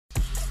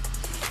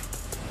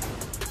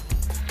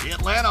The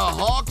Atlanta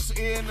Hawks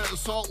in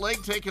Salt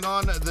Lake taking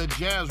on the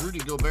Jazz. Rudy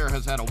Gobert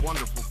has had a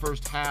wonderful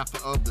first half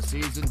of the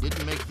season.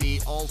 Didn't make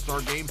the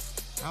All-Star game.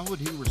 How would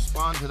he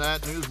respond to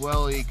that news?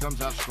 Well, he comes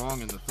out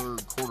strong in the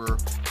third quarter.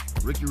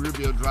 Ricky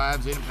Rubio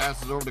drives in and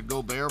passes over to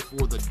Gobert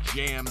for the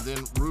jam.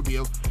 Then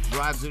Rubio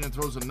drives in and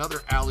throws another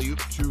alley-oop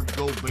to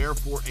Gobert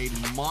for a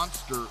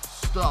monster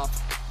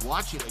stuff.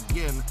 Watch it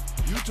again.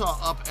 Utah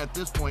up at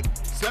this point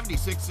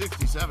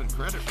 76-67.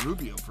 Credit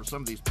Rubio for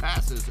some of these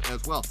passes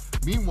as well.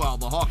 Meanwhile,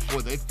 the Hawks, boy,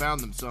 they found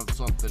themselves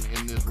something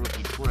in this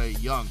rookie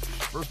Trae Young.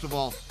 First of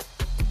all,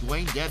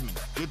 Dwayne Dedmon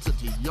gets it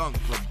to Young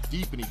from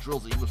deep, and he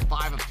drills it. He was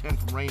 5 of 10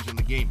 from range in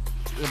the game.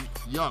 Then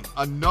Young,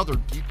 another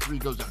deep three,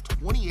 goes down.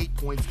 28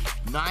 points,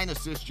 9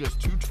 assists,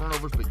 just 2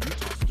 turnovers, but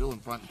Utah still in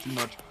front, too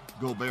much.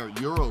 Gobert,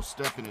 Euro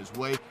stepping his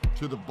way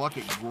to the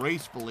bucket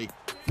gracefully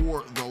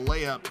for the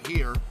layup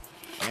here.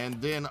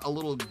 And then a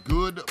little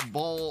good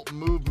ball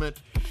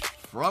movement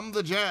from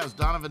the Jazz.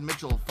 Donovan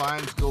Mitchell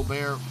finds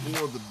Gobert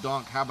for the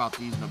dunk. How about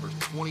these numbers?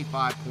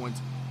 25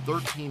 points,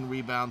 13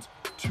 rebounds,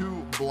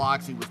 2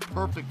 blocks. He was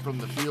perfect from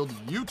the field.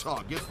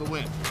 Utah gets the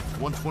win,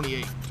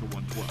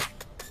 128-112.